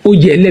ó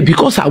yẹ lẹ̀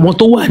because àwọn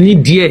tó wà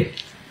nídìí ẹ̀.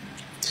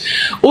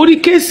 Orí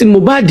kéèsì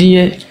Mohbad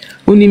yẹn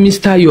ó ní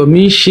Mr.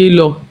 Yomi ń ṣe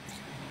lọ.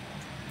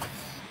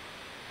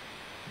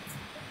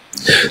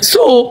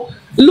 So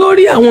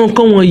lórí àwọn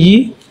nǹkan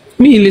wọ̀nyí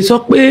mi lè sọ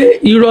pé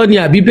irọ́ ni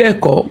àbí bẹ́ẹ̀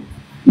kọ́.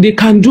 They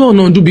can do or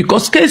not do,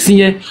 because kéèsì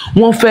yẹn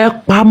wọ́n fẹ́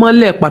pa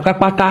mọ́lẹ̀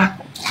pátápátá.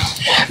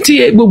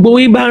 Tí gbogbo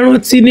yín bá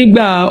rántí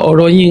nígbà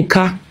ọ̀rọ̀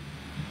Yínká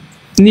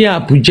ní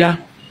Àbújá,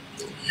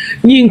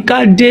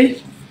 Yínká dé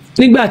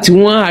nígbà tí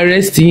wọ́n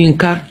arrest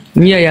Yínká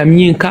ní àyàm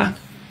Yínká.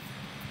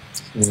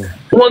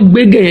 Wọ́n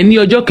gbé gẹ̀yẹn ní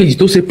ọjọ́ kejì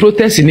tó ṣe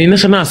protest ní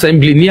National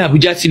Assembly ní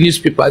Abuja tí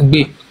newspaper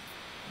gbé.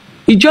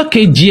 Ìjọ́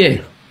kejì ẹ̀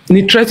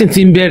ni threatening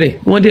ti ń bẹ̀rẹ̀,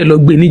 wọ́n dẹ̀ lọ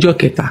gbé níjọ́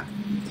kẹta.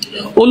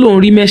 Ó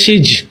lóun rí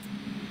mẹ́ṣẹ́jì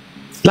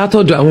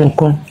látọ̀dọ̀ àwọn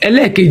kan.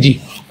 Ẹlẹ́ẹ̀kejì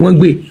wọ́n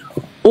gbé.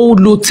 Ó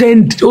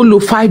lo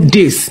 5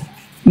 days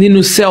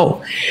nínú cell.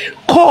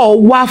 Kọ́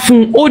wá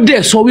fún, ó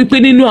dẹ̀ sọ wípé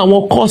nínú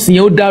àwọn course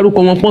yẹn ó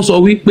dárúkọ wọn pọ́n sọ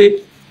wípé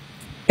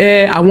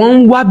àwọn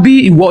ń wá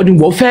bí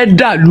ìwọ fẹ́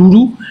dà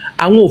lúrú,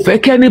 àwọn ò fẹ́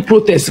kẹ́ni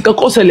protest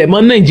kankan ṣẹlẹ̀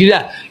mọ́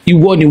Nàìjíríà,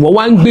 ìwọ ni wọ́n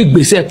wá ń gbé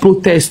gbèsè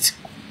protest.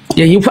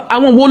 Yẹ̀yìn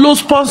àwọn wo ló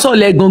sponsor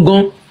lẹ̀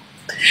gangan?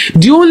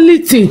 The only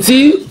thing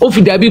tí ó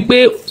fi dàbí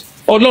pé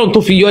Ọlọ́run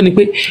tó fi yọ ni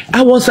pé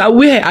I was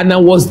aware and I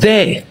was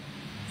there.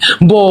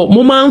 But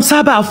mo máa ń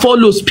sábà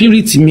follow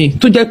spirit mi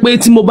tó jẹ́ pé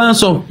tí mo bá ń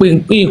sọ pé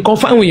nǹkan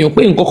fáwọn èèyàn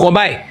pé nǹkan kan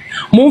báyìí,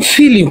 mo ń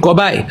feel nǹkan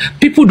báyìí,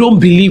 people don't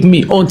believe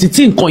me until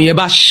tí nǹkan yẹn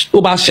bá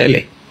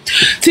ṣẹlẹ̀.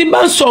 Tí n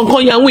bá ń sọ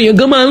nǹkan yẹn àwọn èèyàn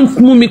gan máa ń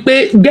mú mi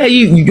pé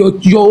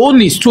your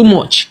own is too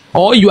much,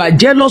 or you are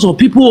jealous of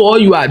people, or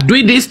you are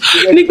doing this.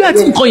 Nígbà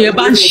tí nǹkan yẹn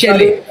bá ń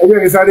ṣẹlẹ̀. Ẹ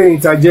jẹ́ kí sáré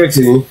interject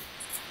yín.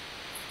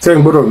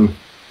 Thank both of you.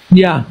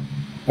 Yeah.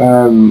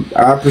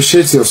 I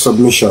appreciate your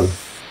submission.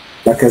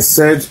 Like I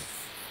said,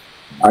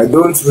 I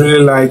don't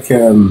really like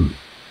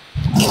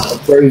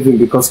comparison,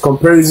 because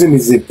comparison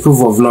is a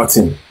proof of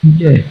nothing.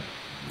 Yeah.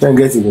 Can't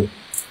get it.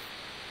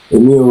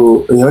 And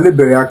you only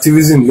bury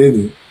activism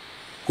lady.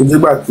 Could you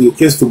back the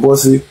case to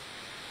bossy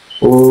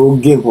or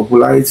gain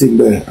popularity in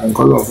there and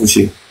call off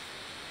shit.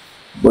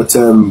 But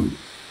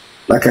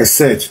like I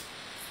said,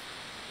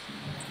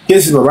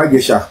 case of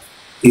Babagesha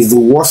is the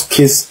worst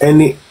case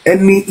any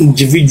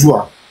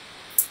individual,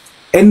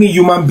 any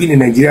human being in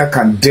Nigeria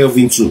can delve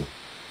into.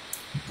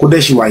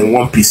 Kodeshi were in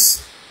one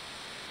piece.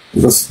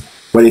 Because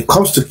when it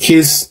comes to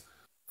case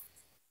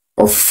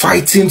of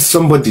fighting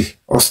somebody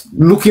or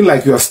looking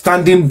like you are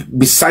standing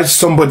beside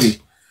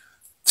somebody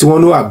to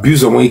want to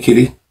abuse or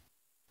money,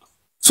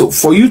 so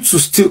for you to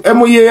still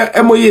MOA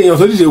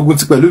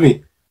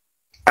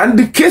and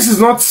the case is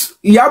not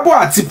Yabo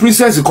ati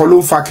princess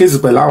ikolo fa case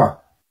pelawa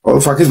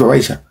or fa case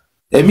Babaisha.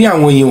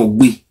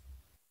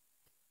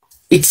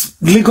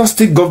 It's Lagos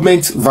State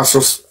government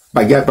versus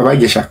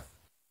Babagesha.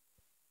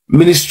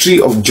 Ministry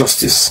of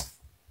Justice.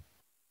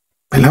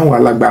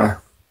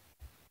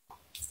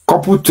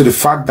 Coupled to the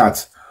fact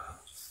that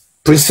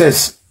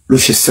Princess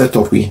Lucia set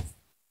up with.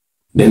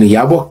 Then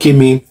Yabo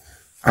came in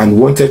and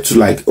wanted to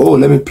like, oh,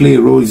 let me play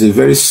a role. It's a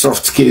very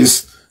soft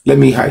case. Let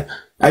me hide.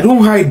 I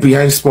don't hide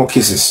behind small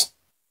cases.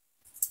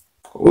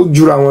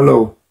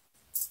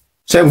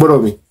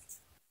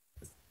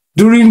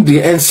 During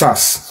the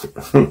NSAS,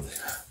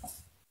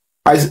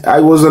 I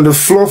was on the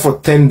floor for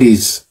 10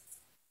 days.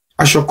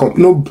 I should come,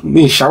 no,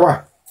 me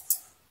shower.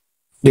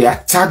 They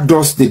attacked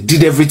us, they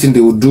did everything they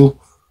would do,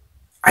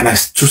 and I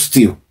stood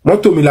still.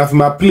 Moto mi la fi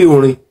ma play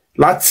orin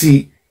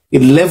láti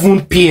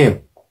 11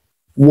 p.m.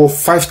 or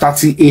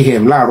 5:30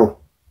 a.m. láàárọ̀.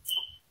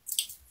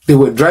 They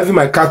were driving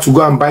my car to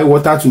go and buy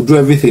water to do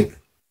everything.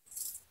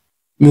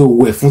 Me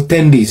were for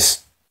 10 days.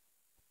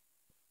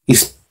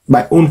 It's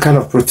my own kind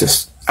of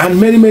protest. And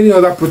many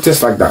other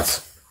protests like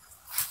that.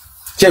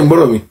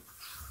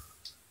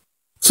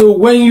 So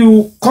when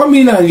you come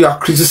in and you are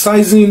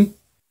criticizing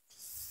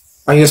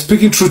and you're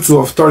speaking truth to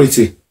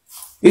authority,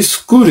 it's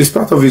good, it's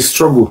part of a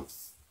struggle.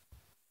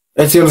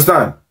 And you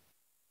understand?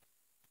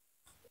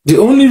 The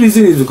only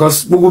reason is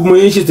because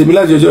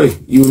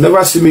you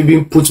never see me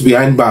being put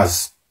behind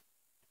bars.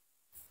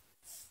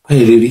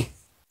 Hey, really?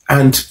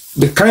 And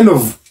the kind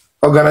of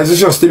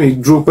organization still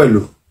drew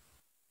Pelu,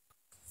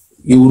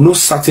 you will know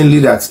certainly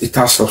that it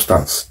has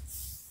substance.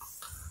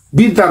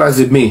 Be that as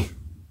it may,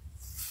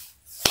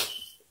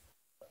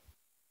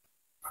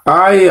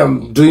 I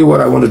am doing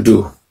what I want to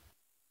do.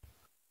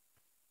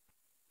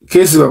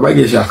 Case of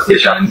Babagesha.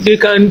 They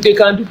can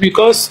do,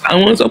 because I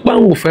want to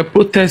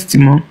protest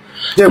more.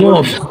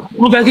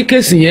 Wọ́n fẹ́ kí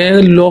kéèsì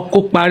yẹn lọ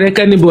kó parẹ́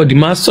kẹ́nìbọ̀dì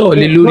máa sọ̀rọ̀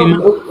lé lórí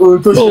mọ́.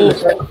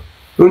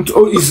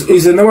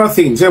 It's another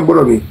thing,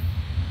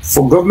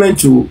 for government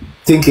to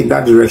think in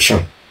that direction.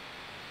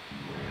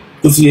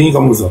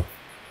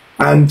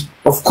 And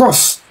of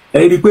course,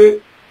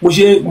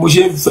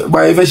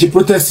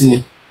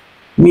 protesting,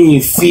 me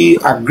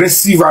feel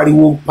aggressive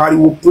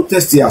pariwo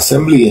protest the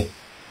assembly.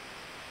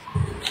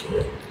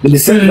 In the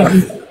sense that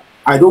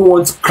I don't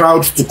want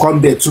crowd to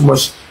come there too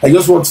much. I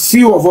just want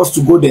few of us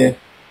to go there,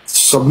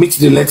 submit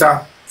the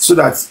letter so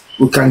that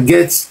we can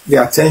get the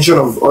attention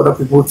of other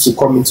people to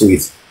come into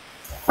it.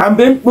 And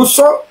then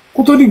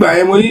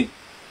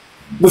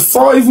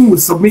before even we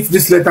submit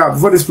this letter,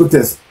 before this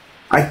protest,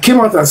 I came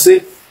out and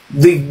said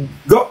the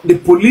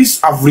police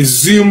have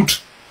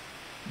resumed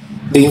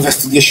the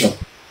investigation.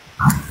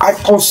 I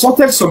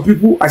consulted some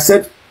people. I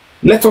said,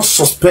 let us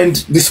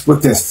suspend this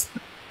protest.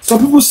 Some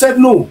people said,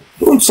 no,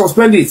 don't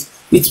suspend it.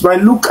 It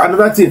might look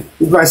another thing.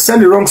 It might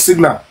send the wrong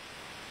signal.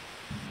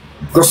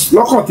 Because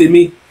look at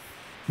me,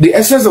 the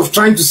essence of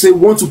trying to say we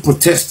want to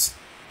protest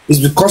is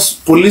because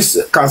police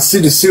can see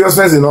the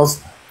seriousness in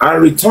us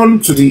and return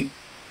to the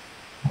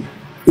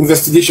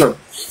investigation.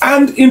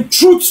 And in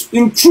truth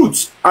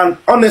and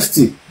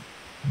honesty,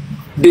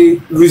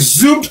 they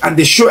resumed and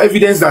they show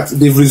evidence that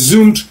they've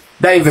resumed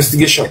that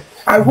investigation.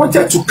 I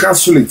wanted to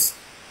cancel it.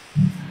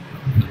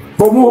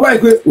 But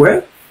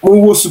well, we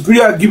was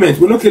superior argument.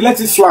 Well, okay, let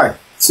it fly.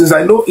 Since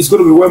I know it's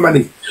going to be well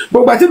managed.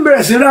 But by the time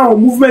there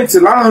movement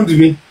around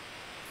me,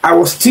 I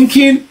was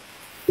thinking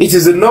it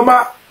is a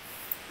normal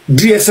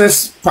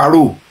DSS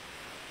parole.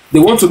 They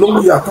want to know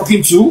who you are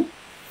talking to.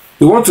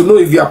 They want to know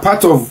if you are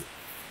part of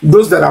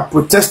those that are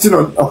protesting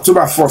on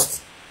October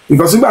 1st.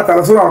 Because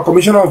our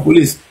Commissioner of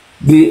Police,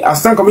 the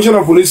Assistant Commissioner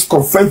of Police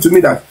confirmed to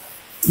me that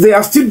they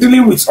are still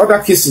dealing with other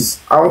cases.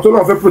 I want to know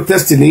of a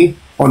protesting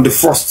on the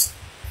 1st.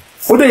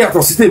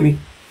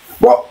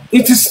 But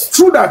it is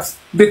true that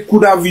they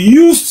could have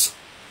used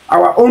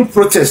our own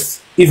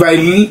protest if I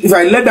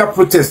led that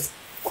protest.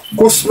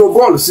 Go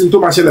snowball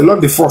symptom along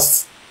the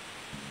 1st.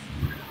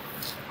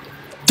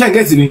 Can't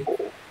get me.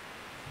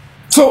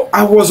 So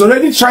I was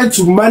already trying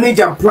to manage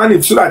and plan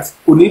it so that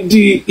we need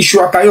the issue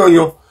at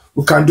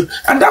we can do.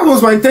 And that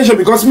was my intention,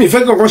 because me, if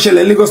I go to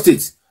Lagos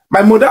State,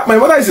 my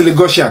mother is a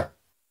Lagosian.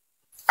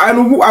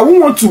 I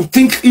won't want to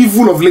think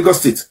evil of Lagos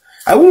State.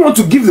 I won't want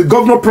to give the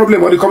governor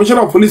problem or the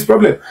commissioner of police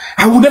problem.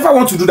 I would never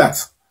want to do that.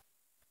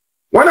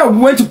 When I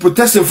went to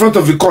protest in front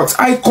of the court,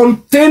 I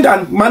contained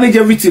and managed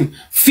everything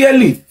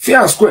fairly,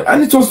 fair and square,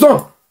 and it was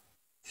done.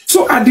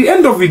 So at the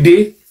end of the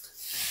day,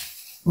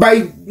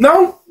 by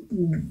now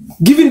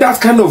giving that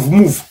kind of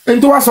move,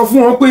 and to us of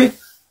one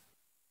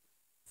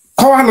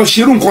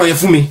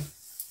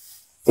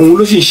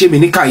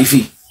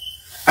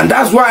and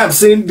that's why I'm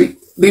saying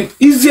the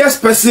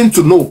easiest person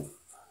to know.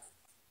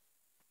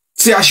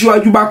 See,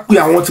 Asiwaju bá pè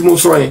àwọn tí mo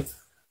sọ yẹn,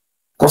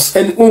 cause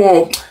and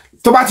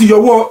tó bá ti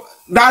yọwọ́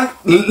that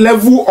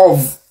level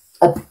of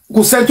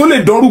kò sẹ́ni tó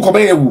lè dánrú kọ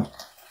bẹ́ẹ̀ wò.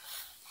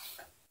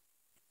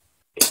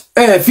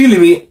 Feel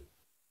me?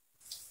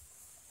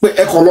 Pé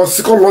ẹ kọ̀ lọ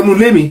sí kọ́ lọ́nu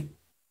lé mi,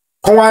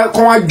 kọ́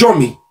wá jọ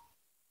mi.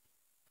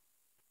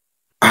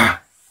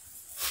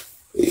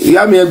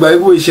 Ìyá mi ẹgbàá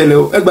ìwé ìṣẹ̀lẹ̀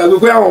o, ẹgbàá ìwé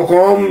pé àwọn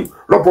kan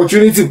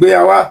l'opportunity pé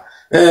àwa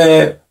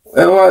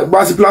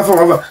bá sí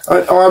platform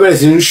àwọn abẹ́rẹ́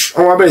sí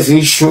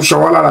ń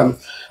ṣọwọ́ lára mi.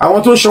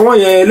 Àwọn tó ń ṣọwọ́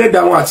yẹn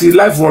ẹlẹ́dàá wọn àti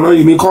life wọn náà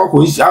yìí mi kọ́ kò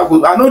ń ṣe I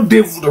no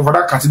dey for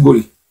that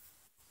category.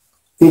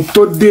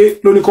 Tó dé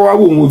lóní kọ́ wá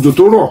wò òun òjò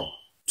tó rọ̀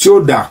tí ó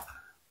dà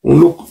òun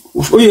ló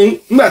oye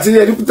nígbà tí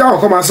ẹni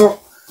táwọn kan máa sọ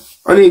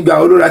wọn ní ìgbà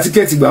olóra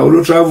tíkẹ́ẹ̀tì ìgbà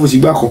olóra travel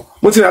ṣìgbà kan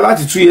mo ti rà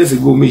láti 2 years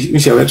ago mi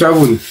ṣẹ̀wẹ̀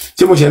travel ni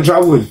ṣé mo ṣe ń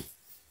travel ni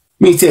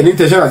mi ti ẹ̀ ní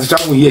intention àti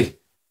travel yẹ.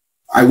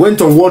 I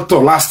went on world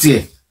tour last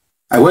year.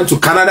 I went to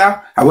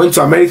Canada, I went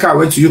to America, I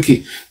went to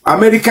UK.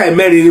 America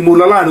ẹ̀mẹ́rin ni mo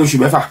lọ láàrin oṣù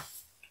mẹ́fà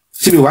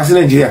sí mi wá sí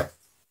Nàìjíríà.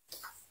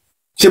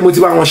 Ṣé mo ti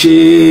bá wọn ṣe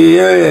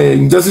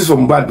injustice for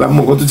Mohbad bá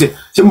mo nǹkan tó tiẹ̀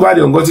ṣé Mohbad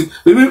nǹkan tí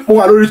bébí mo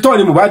wà lórí tour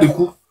ni Mohbad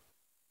kú.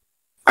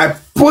 I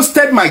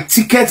posted my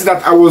ticket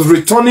that I was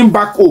returning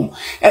back home.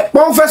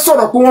 Wọ́n fẹ́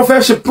sọ̀rọ̀ pé wọ́n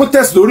fẹ́ ṣe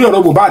protest lórí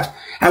ọ̀rọ̀ Mohbad.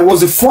 I was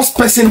the first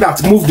person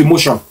that moved the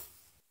motion.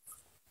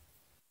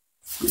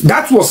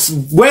 That was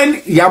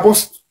when Yabo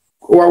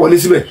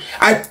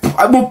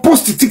I will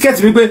post the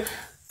ticket.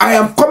 I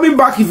am coming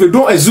back if you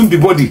don't assume the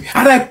body.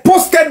 And I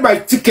posted my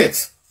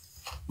ticket.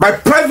 My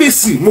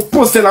privacy. I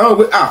posted.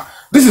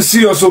 This is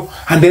serious.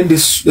 And then the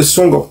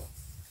song up.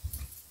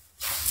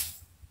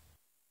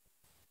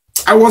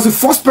 I was the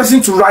first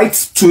person to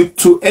write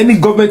to any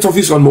government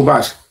office on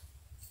Mohbad.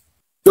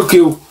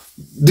 Okay,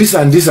 this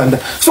and this and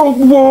that. So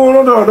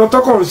no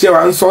talk of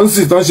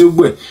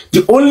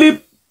the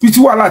only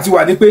people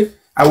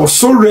I was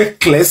so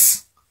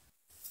reckless.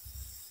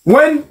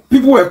 When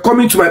people were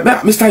coming to my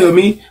Mr.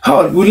 Yomi,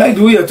 we like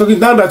the way you're talking.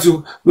 Now that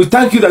we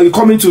thank you that you're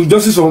coming to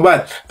Justice for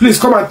Mohbad. Please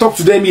come and talk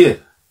to them here.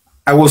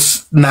 I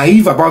was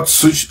naive about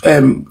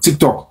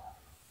TikTok.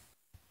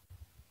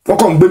 They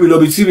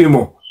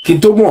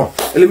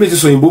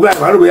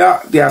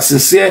are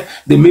sincere.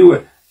 They mean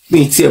well.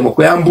 Me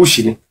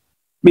ambushing.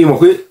 Me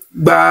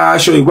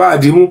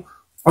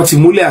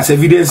as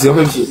evidence.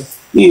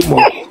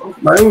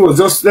 My own was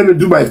just let me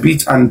do my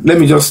bit and let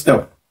me just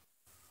help.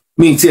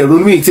 Me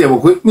anybody to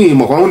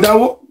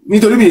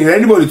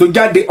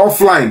jáde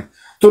offline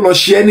to not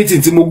share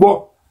anything tí mo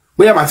gbọ́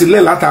bóyá ma ti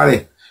lẹ́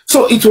látàrẹ.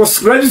 So it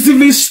was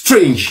relatively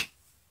strange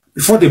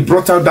before they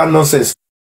brought out that nonsense.